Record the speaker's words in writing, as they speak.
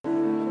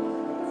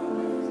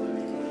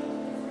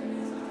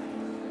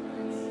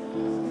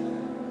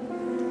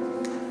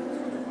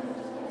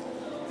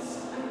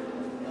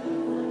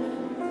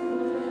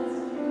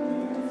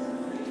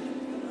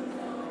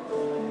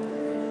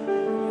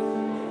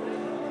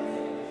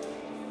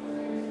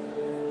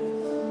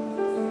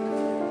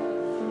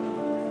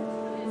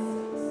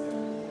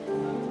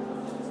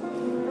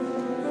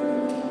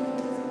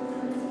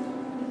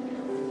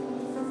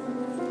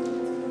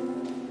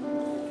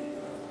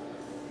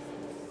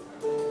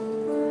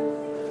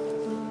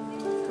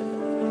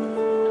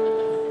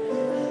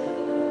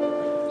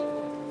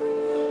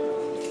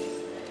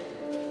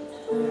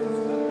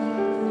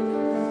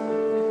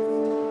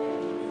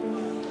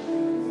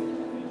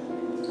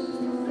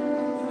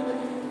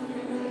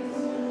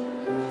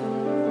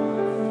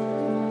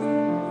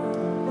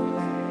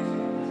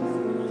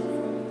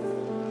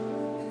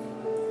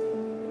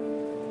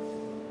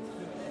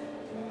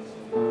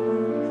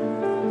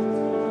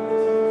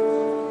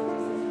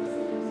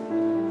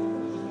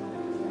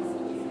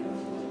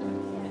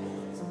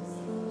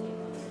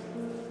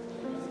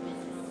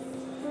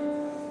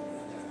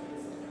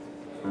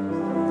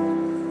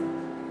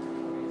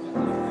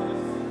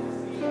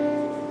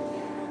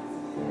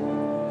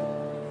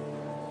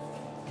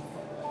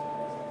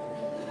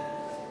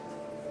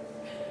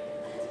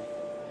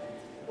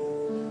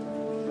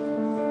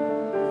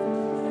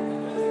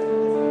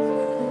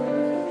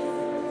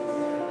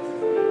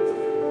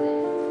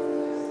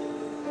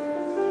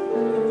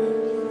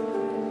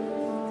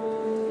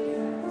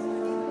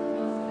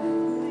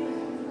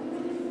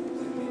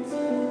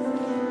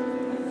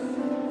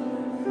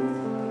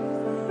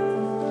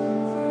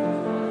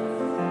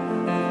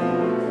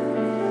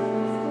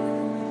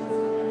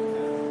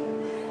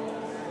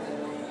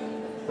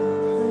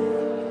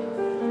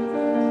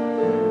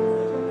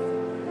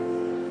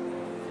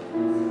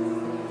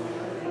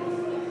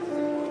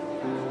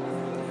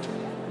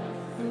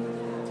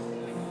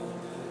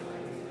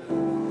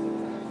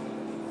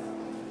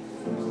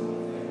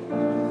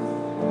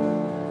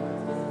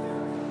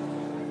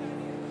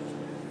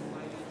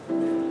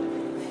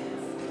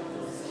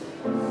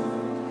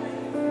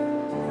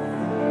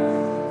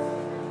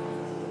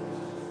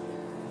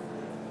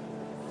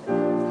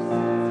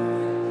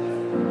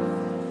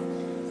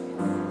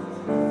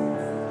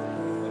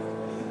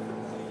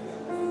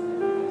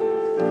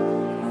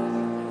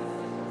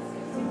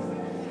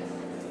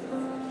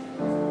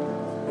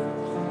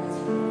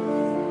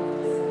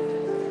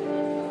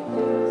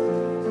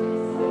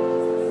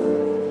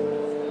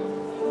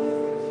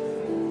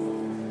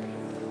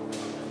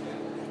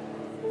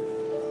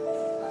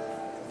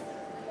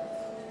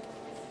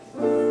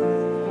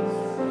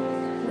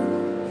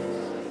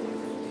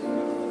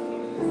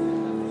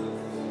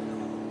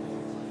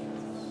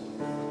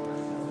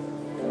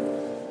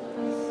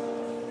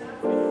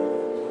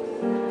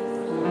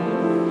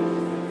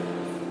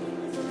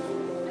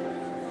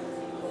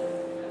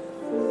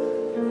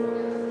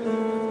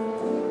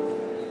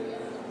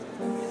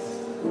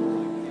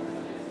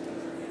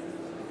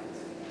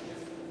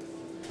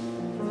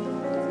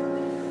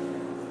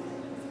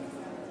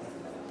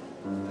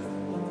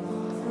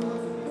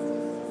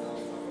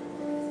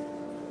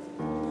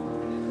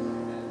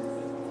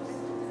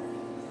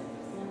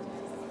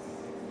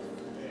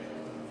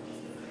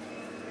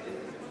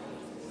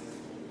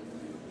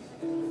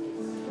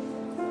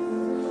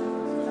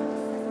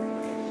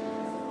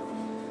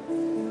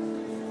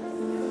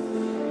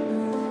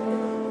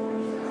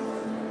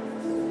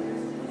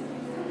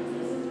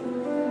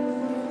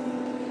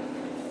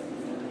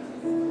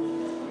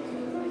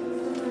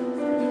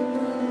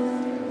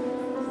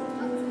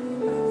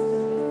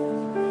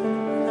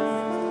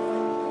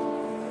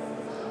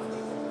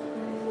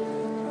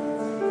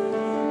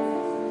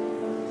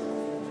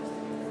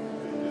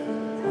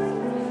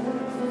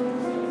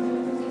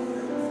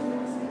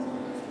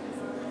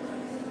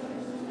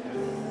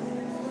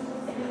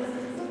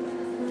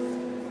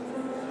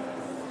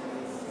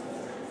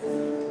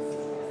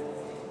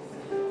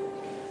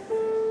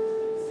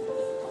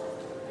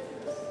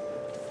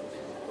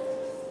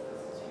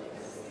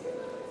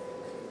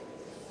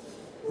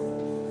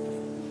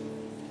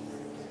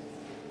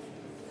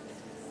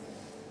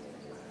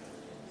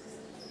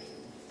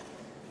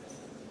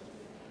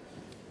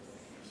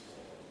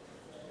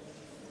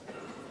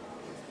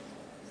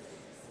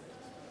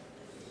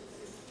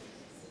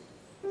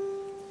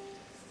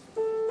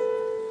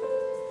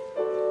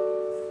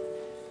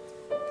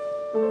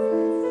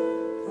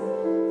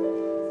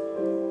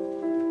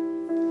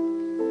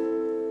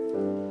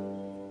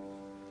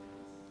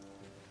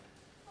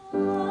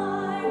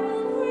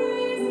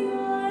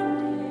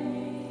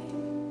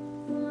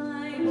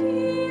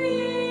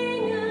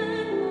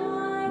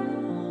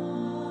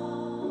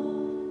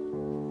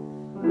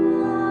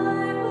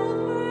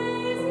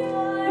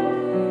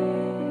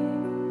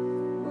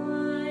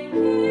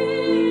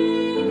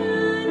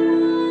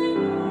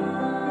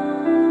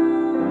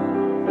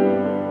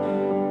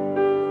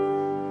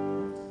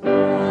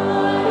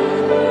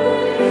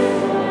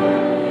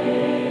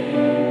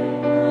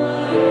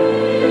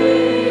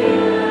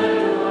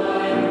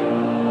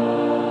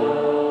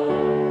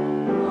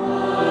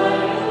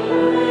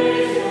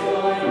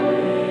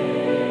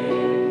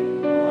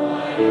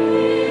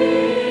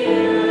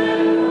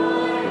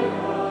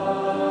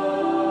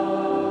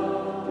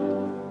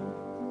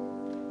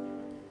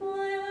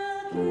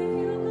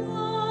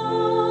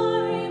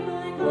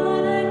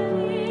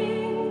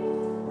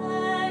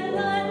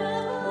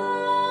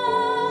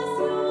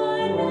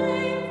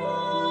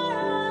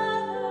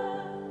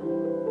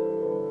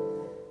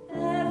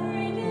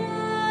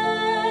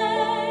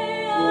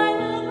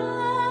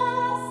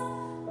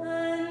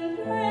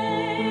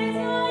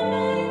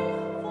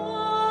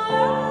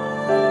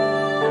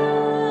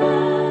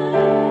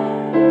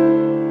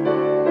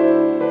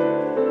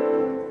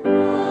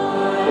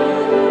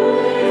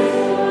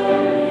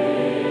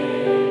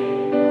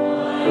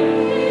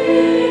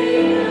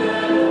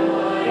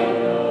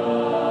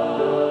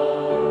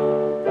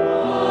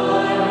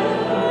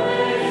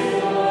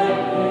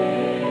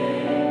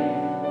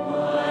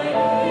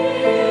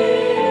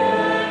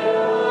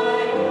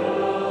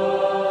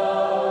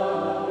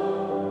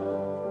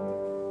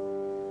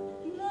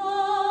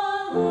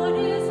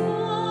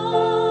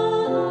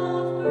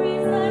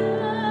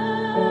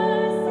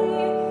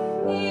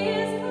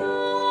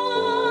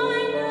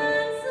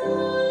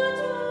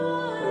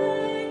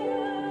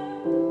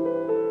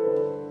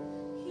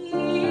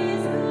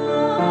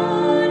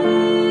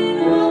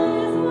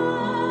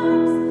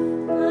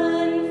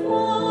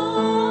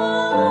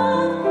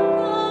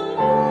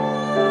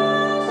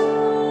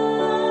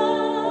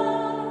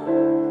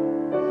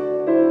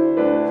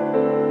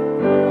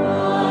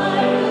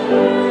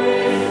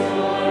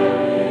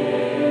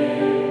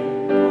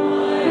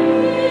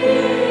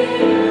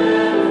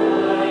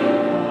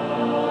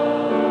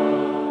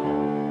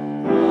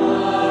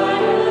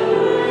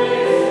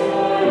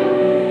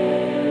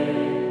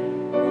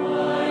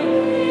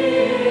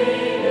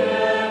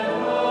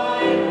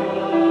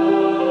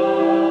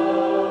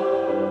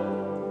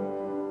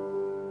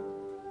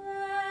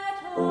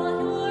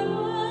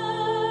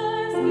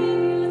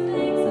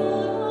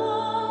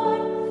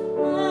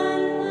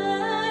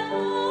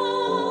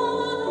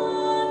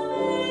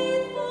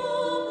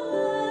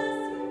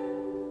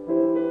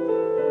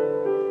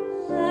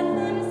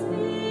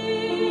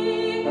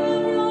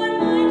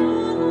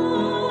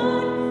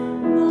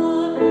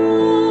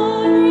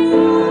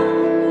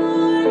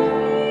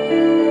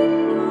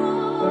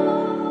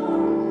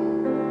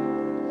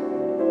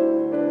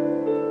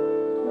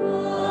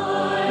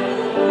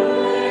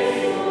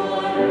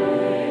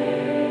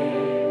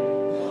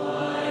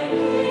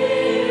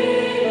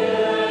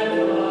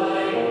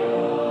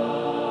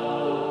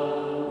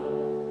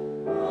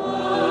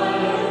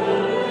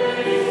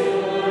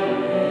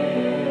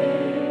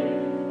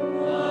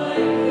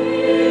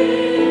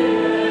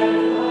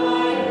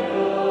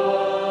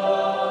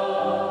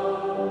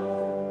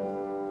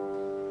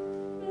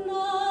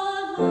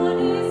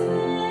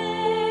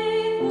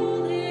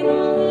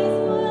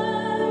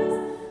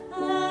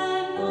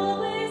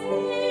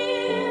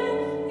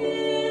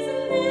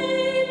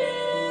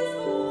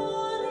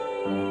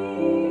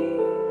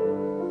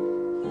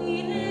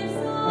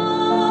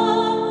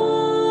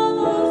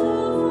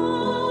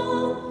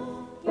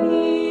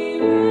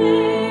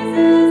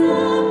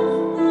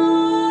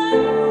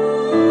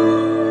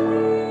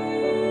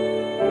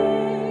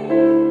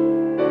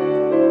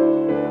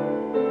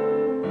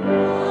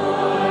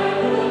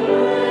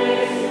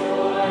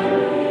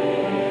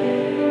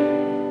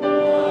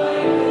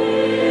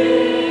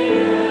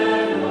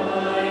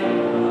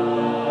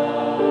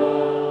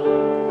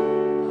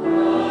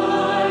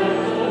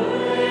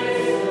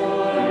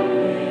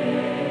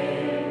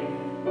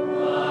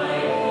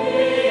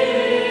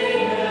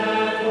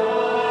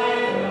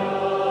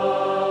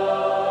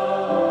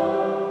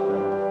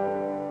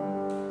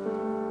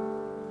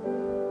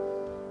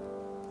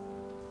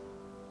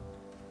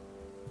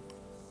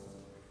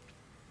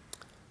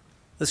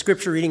The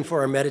scripture reading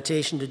for our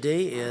meditation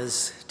today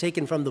is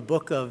taken from the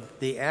book of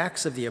the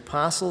Acts of the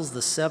Apostles, the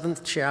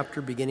 7th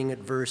chapter, beginning at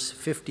verse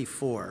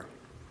 54.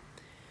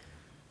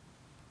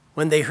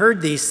 When they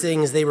heard these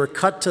things, they were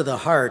cut to the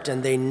heart,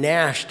 and they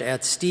gnashed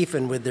at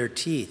Stephen with their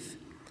teeth.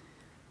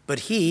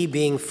 But he,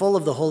 being full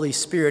of the Holy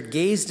Spirit,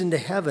 gazed into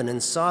heaven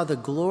and saw the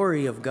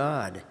glory of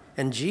God,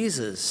 and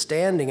Jesus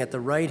standing at the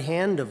right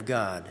hand of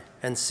God,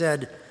 and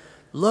said,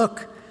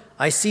 "Look,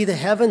 I see the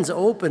heavens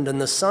opened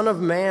and the Son of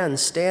Man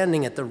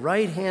standing at the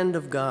right hand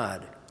of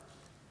God."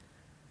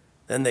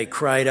 Then they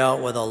cried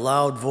out with a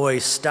loud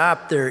voice,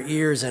 stopped their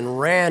ears, and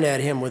ran at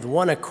him with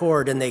one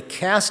accord, and they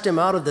cast him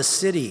out of the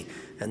city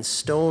and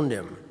stoned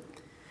him.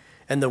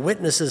 And the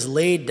witnesses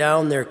laid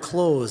down their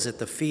clothes at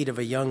the feet of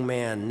a young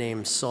man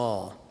named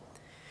Saul.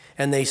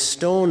 And they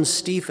stoned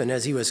Stephen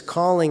as he was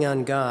calling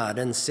on God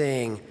and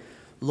saying,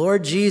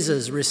 "Lord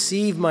Jesus,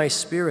 receive my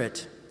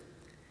spirit."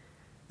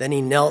 Then he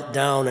knelt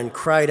down and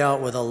cried out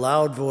with a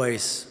loud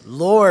voice,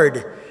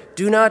 "Lord,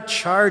 do not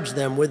charge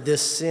them with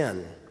this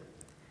sin."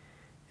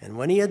 And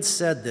when he had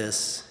said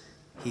this,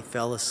 he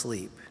fell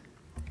asleep.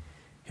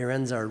 Here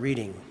ends our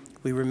reading.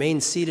 We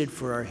remain seated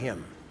for our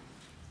hymn.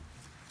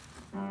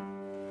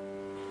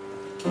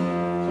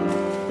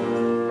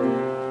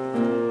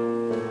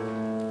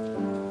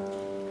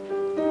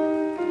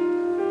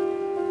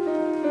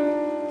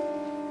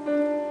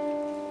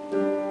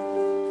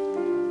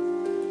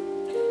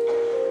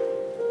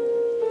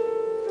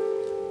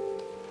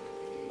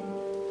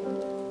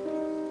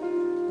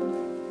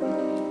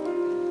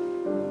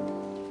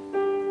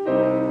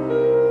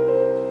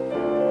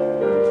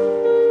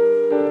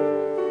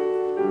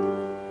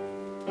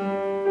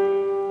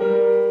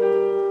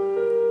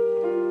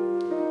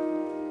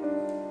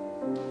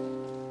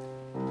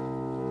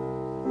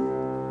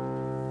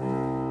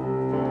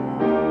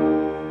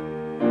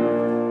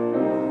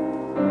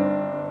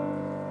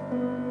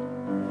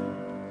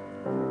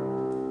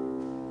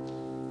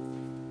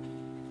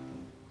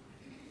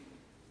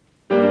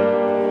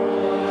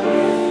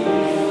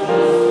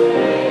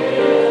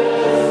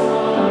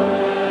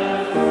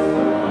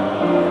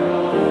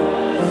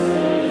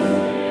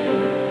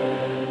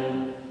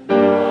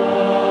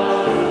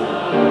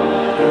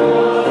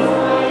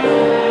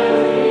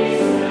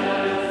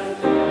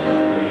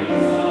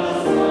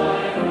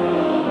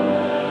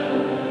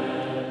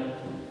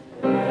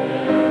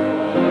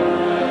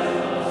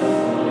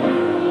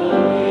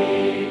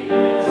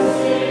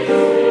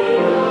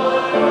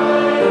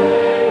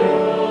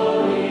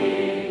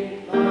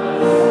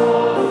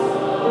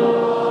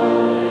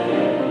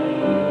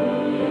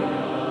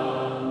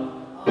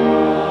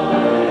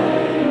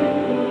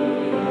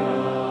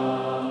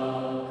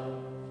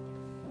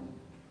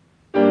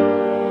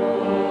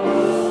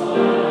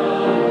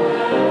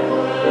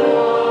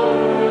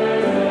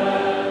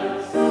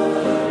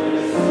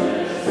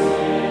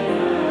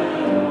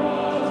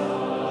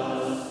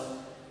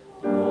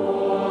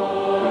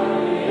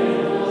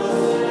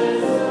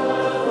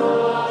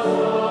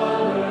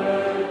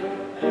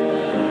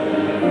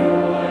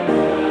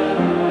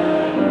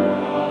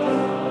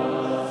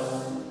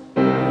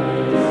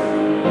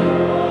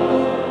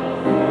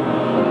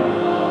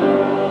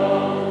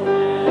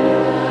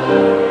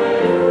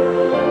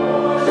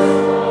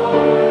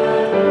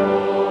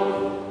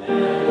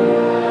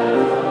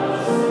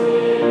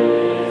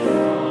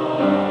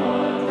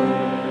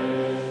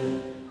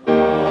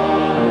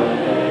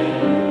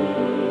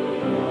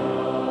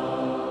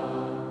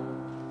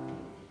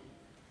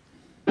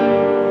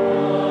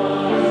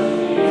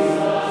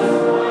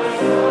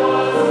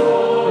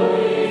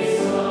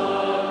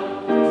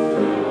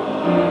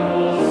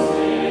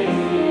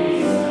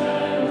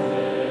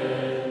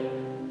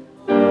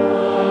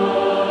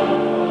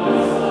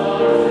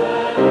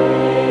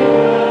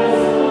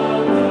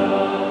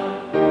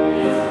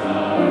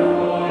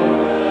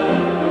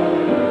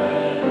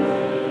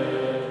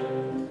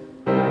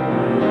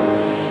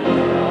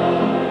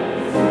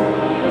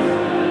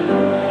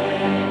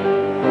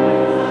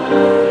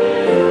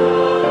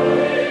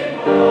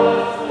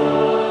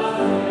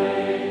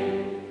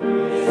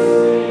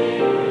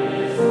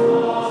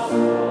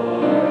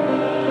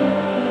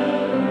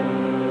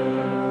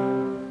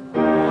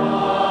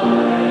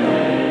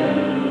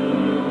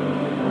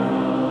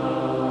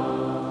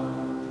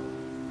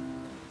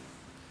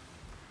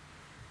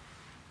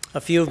 A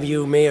few of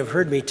you may have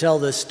heard me tell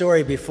this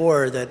story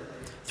before, that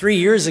 3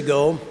 years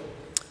ago,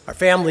 our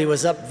family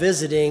was up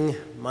visiting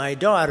my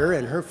daughter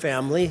and her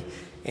family,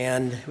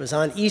 and it was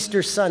on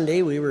Easter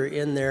Sunday. We were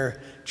in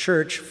their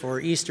church for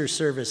Easter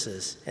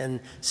services. And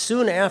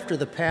soon after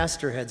the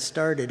pastor had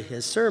started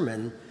his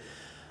sermon,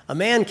 a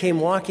man came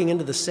walking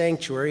into the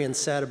sanctuary and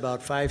sat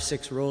about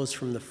 5-6 rows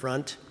from the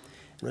front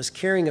and was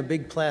carrying a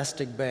big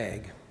plastic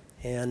bag.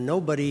 And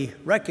nobody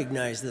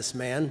recognized this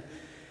man.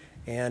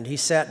 And he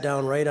sat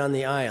down right on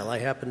the aisle. I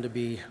happened to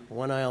be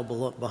one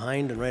aisle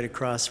behind and right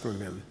across from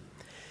him.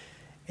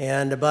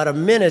 And about a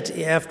minute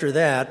after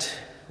that,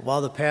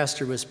 while the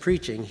pastor was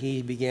preaching,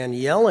 he began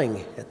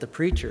yelling at the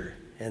preacher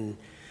and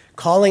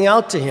calling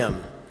out to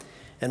him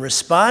and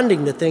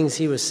responding to things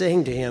he was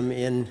saying to him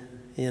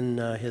in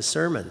his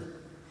sermon.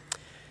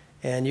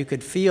 And you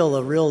could feel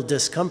a real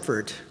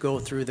discomfort go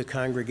through the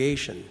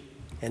congregation.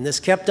 And this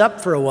kept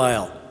up for a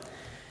while.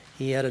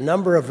 He had a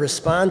number of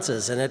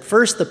responses, and at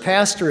first the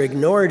pastor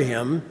ignored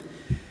him,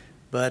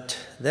 but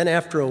then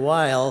after a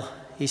while,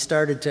 he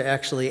started to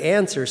actually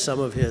answer some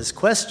of his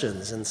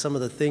questions and some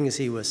of the things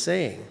he was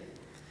saying.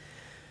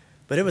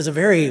 But it was a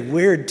very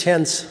weird,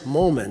 tense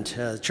moment.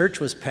 The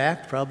church was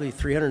packed, probably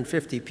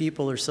 350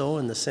 people or so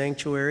in the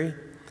sanctuary,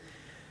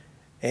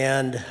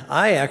 and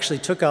I actually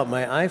took out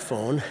my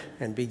iPhone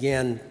and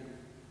began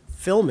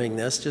filming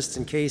this just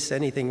in case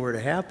anything were to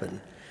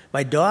happen.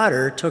 My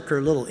daughter took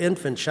her little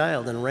infant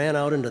child and ran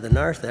out into the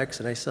narthex,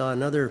 and I saw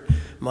another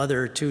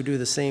mother or two do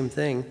the same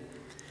thing.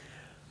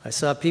 I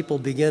saw people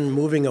begin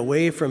moving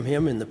away from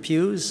him in the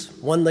pews.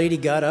 One lady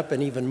got up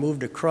and even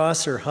moved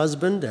across her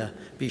husband to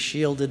be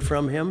shielded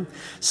from him.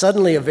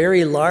 Suddenly, a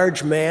very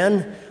large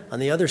man on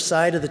the other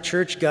side of the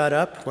church got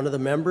up, one of the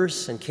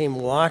members, and came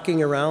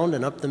walking around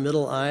and up the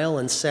middle aisle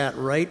and sat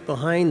right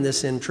behind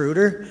this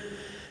intruder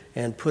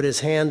and put his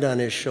hand on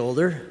his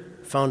shoulder.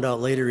 Found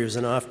out later he was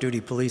an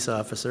off-duty police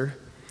officer,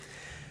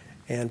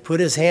 and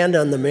put his hand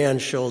on the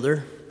man's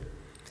shoulder.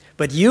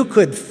 But you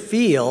could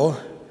feel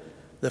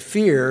the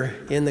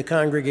fear in the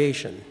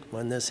congregation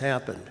when this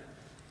happened.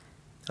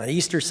 On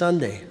Easter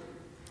Sunday,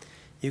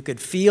 you could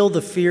feel the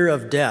fear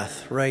of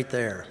death right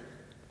there.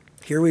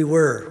 Here we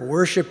were,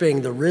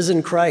 worshiping the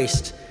risen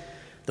Christ,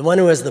 the one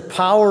who has the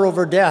power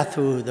over death,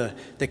 who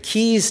the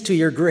keys to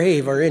your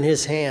grave are in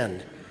his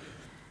hand,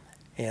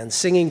 and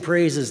singing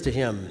praises to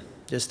him,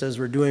 just as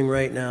we're doing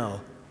right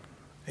now.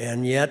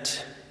 And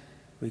yet,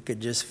 we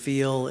could just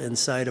feel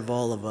inside of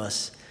all of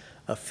us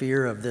a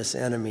fear of this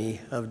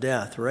enemy of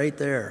death right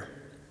there.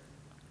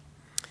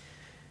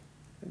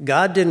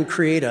 God didn't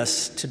create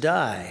us to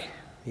die.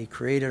 He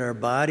created our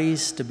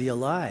bodies to be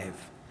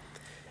alive.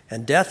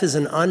 And death is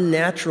an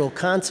unnatural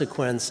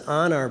consequence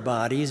on our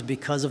bodies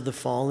because of the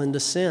fall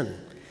into sin.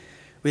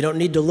 We don't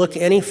need to look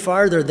any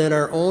farther than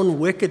our own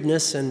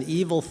wickedness and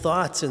evil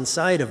thoughts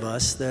inside of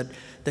us that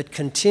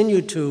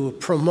continue to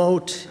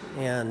promote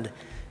and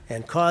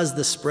cause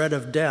the spread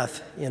of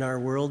death in our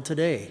world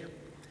today.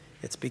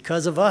 It's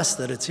because of us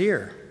that it's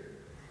here.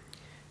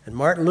 And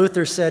Martin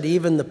Luther said,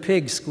 even the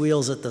pig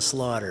squeals at the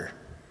slaughter.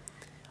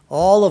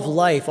 All of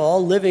life,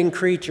 all living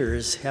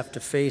creatures have to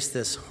face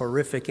this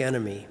horrific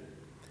enemy.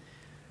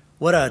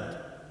 What a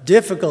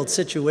difficult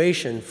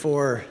situation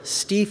for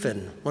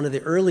Stephen, one of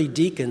the early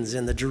deacons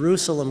in the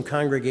Jerusalem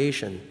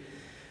congregation,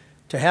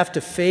 to have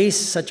to face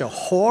such a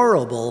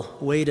horrible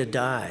way to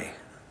die,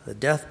 the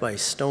death by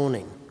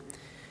stoning.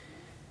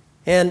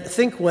 And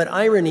think what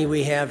irony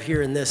we have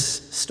here in this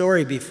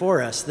story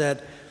before us,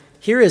 that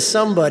here is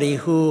somebody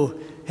who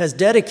has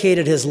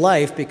dedicated his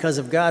life, because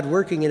of God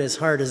working in his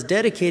heart, has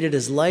dedicated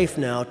his life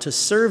now to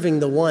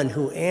serving the one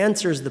who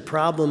answers the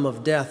problem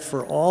of death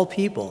for all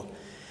people.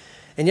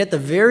 And yet the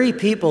very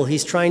people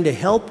he's trying to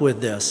help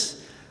with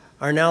this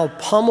are now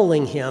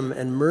pummeling him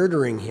and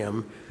murdering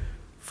him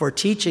for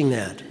teaching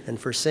that and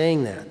for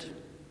saying that.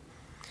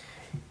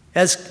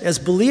 As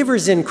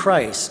believers in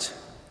Christ,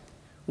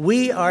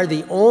 we are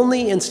the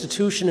only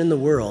institution in the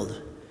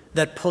world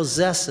that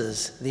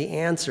possesses the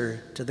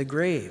answer to the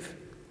grave.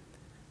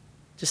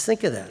 Just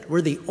think of that.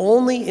 We're the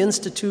only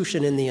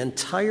institution in the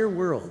entire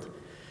world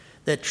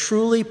that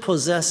truly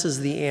possesses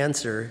the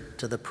answer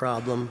to the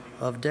problem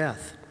of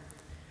death.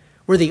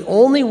 We're the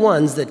only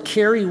ones that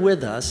carry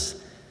with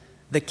us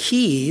the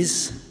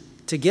keys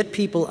to get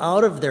people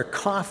out of their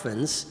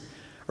coffins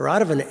or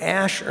out of an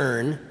ash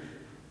urn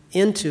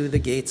into the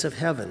gates of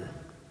heaven.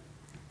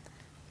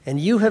 And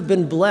you have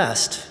been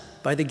blessed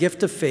by the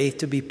gift of faith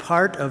to be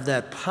part of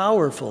that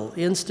powerful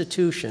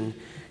institution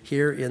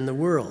here in the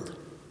world.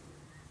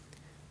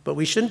 But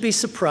we shouldn't be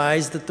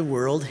surprised that the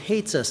world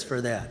hates us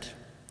for that.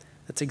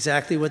 That's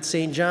exactly what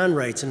St. John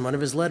writes in one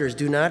of his letters.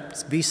 Do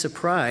not be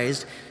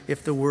surprised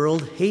if the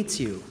world hates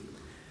you.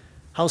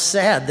 How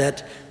sad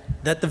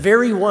that the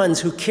very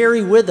ones who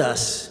carry with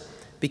us,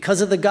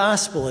 because of the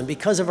gospel and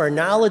because of our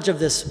knowledge of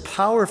this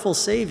powerful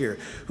Savior,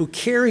 who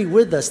carry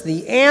with us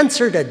the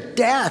answer to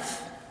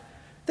death.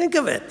 Think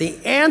of it,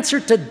 the answer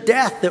to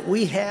death that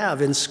we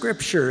have in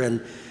Scripture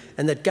and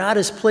that God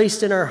has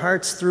placed in our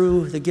hearts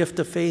through the gift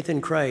of faith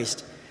in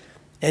Christ.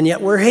 And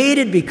yet we're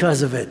hated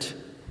because of it.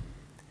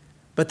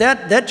 But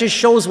that just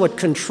shows what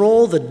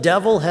control the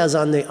devil has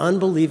on the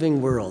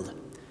unbelieving world.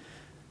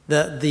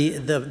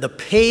 The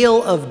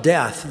pail of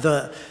death,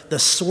 the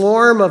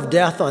swarm of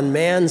death on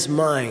man's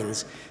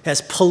minds has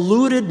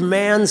polluted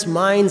man's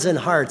minds and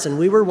hearts, and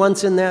we were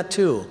once in that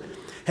too,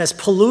 has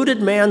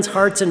polluted man's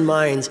hearts and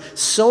minds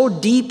so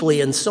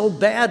deeply and so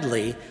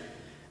badly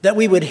that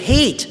we would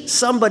hate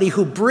somebody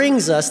who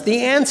brings us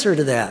the answer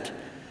to that.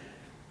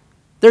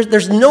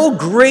 There's no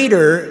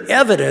greater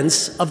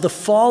evidence of the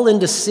fall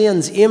into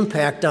sin's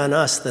impact on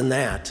us than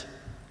that.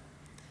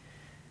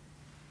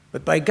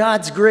 But by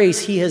God's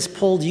grace, he has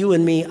pulled you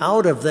and me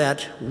out of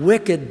that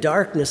wicked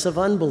darkness of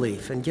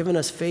unbelief and given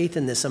us faith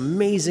in this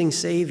amazing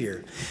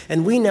Savior.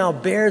 And we now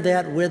bear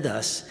that with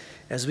us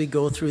as we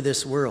go through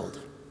this world.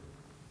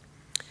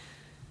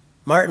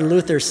 Martin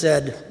Luther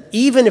said,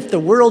 even if the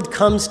world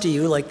comes to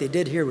you, like they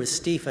did here with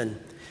Stephen,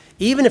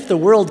 even if the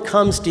world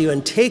comes to you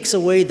and takes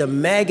away the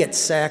maggot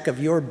sack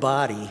of your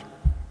body,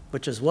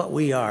 which is what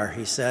we are,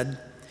 he said,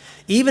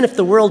 even if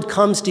the world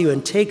comes to you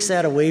and takes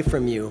that away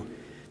from you,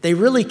 they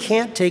really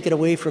can't take it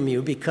away from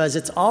you because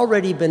it's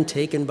already been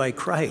taken by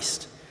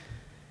Christ.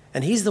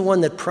 And he's the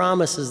one that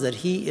promises that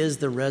he is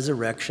the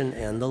resurrection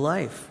and the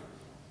life.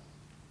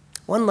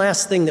 One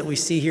last thing that we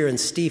see here in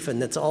Stephen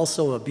that's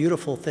also a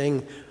beautiful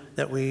thing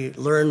that we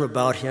learn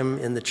about him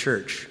in the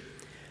church.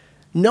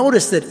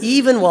 Notice that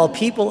even while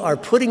people are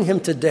putting him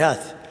to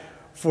death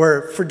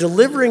for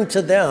delivering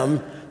to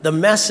them the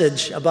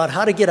message about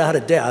how to get out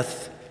of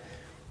death,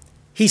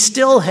 he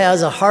still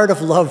has a heart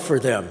of love for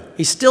them.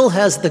 He still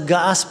has the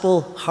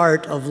gospel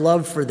heart of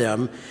love for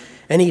them.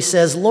 And he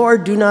says,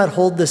 Lord, do not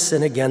hold this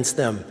sin against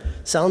them.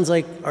 Sounds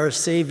like our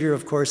Savior,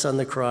 of course, on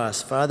the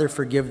cross. Father,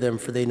 forgive them,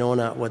 for they know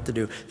not what to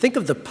do. Think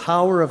of the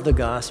power of the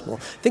gospel.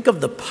 Think of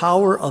the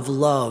power of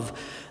love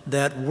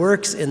that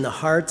works in the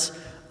hearts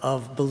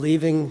of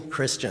believing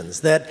Christians.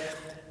 That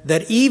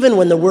even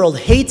when the world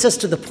hates us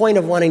to the point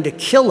of wanting to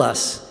kill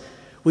us,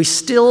 we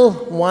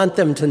still want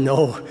them to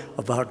know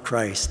about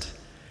Christ.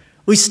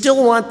 We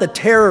still want the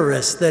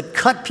terrorists that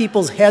cut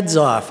people's heads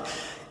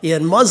off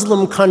in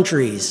Muslim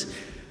countries.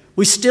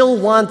 We still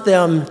want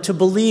them to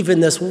believe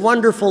in this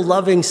wonderful,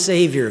 loving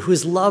Savior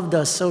who's loved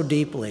us so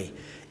deeply,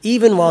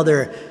 even while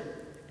they're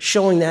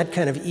showing that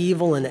kind of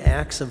evil and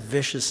acts of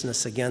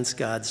viciousness against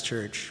God's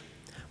church.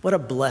 What a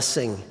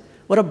blessing.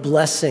 What a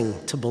blessing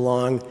to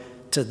belong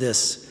to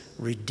this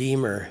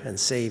Redeemer and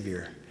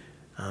Savior.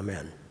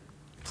 Amen.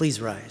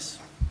 Please rise.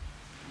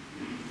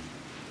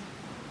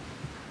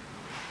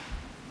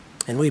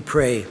 And we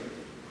pray.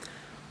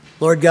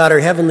 Lord God, our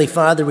Heavenly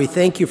Father, we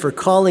thank you for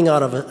calling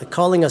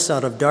us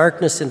out of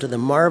darkness into the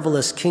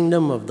marvelous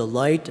kingdom of the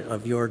light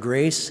of your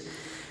grace.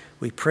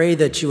 We pray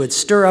that you would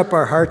stir up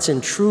our hearts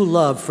in true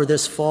love for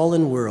this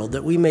fallen world,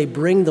 that we may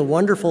bring the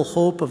wonderful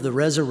hope of the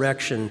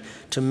resurrection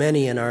to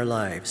many in our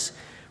lives.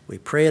 We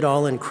pray it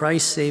all in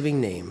Christ's saving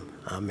name.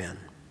 Amen.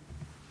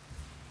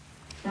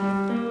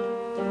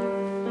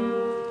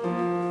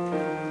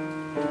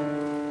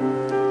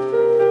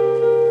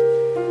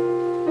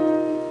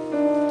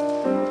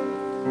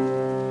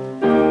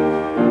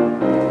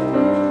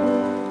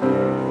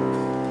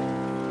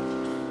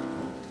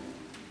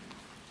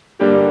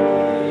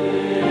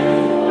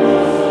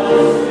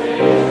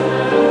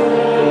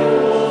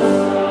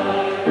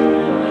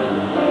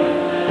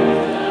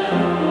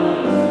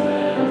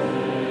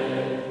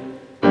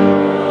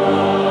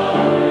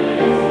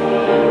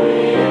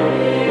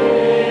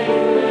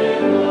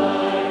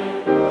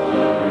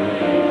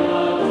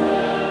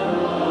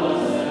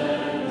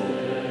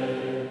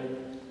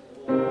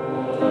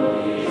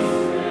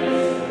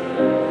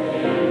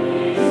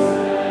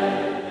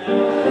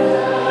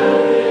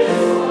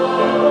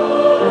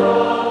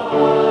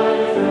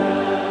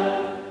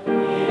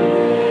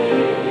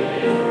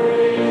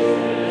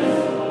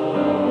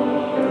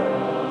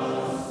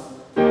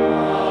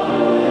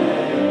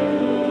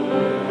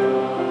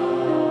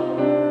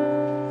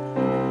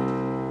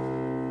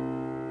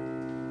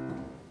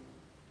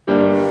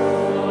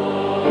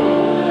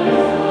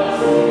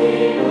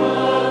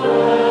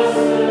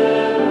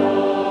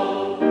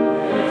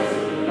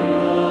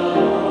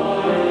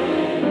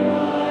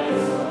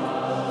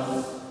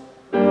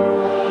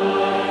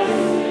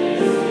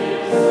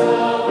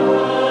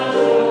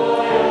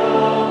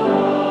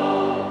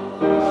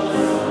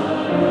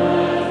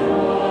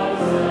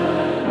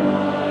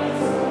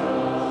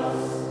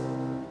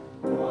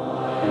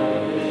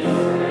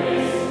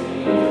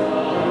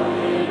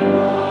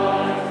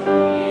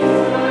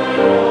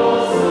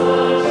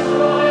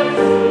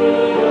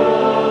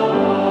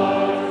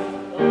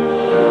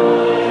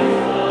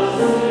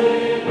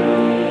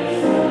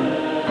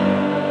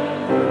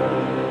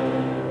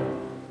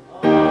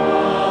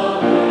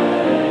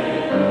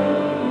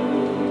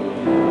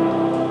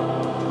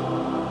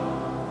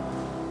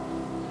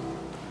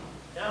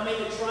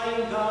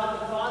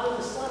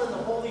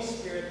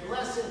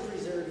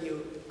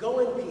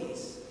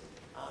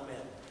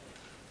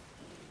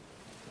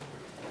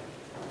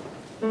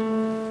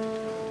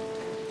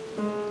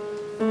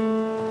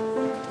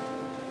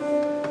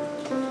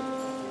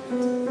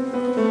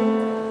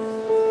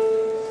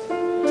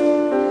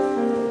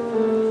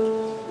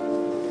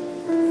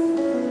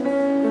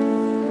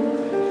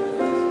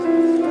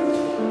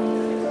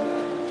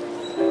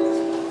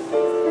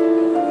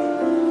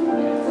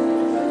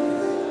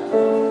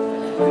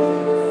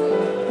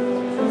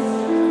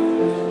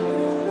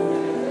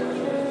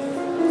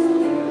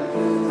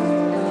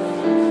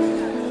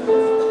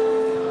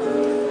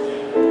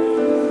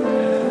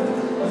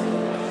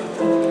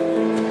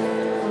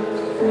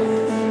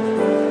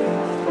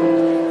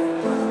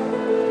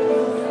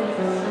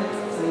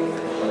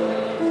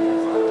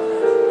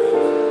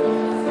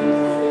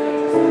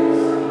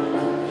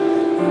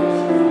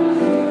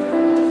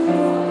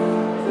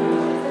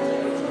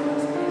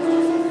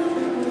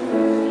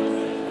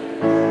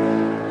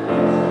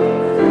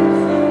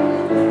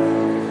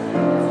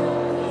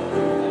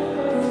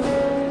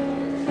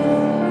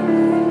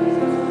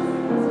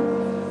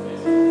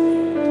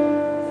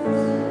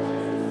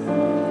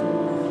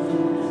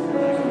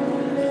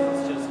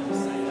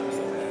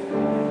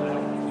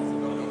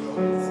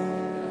 Praise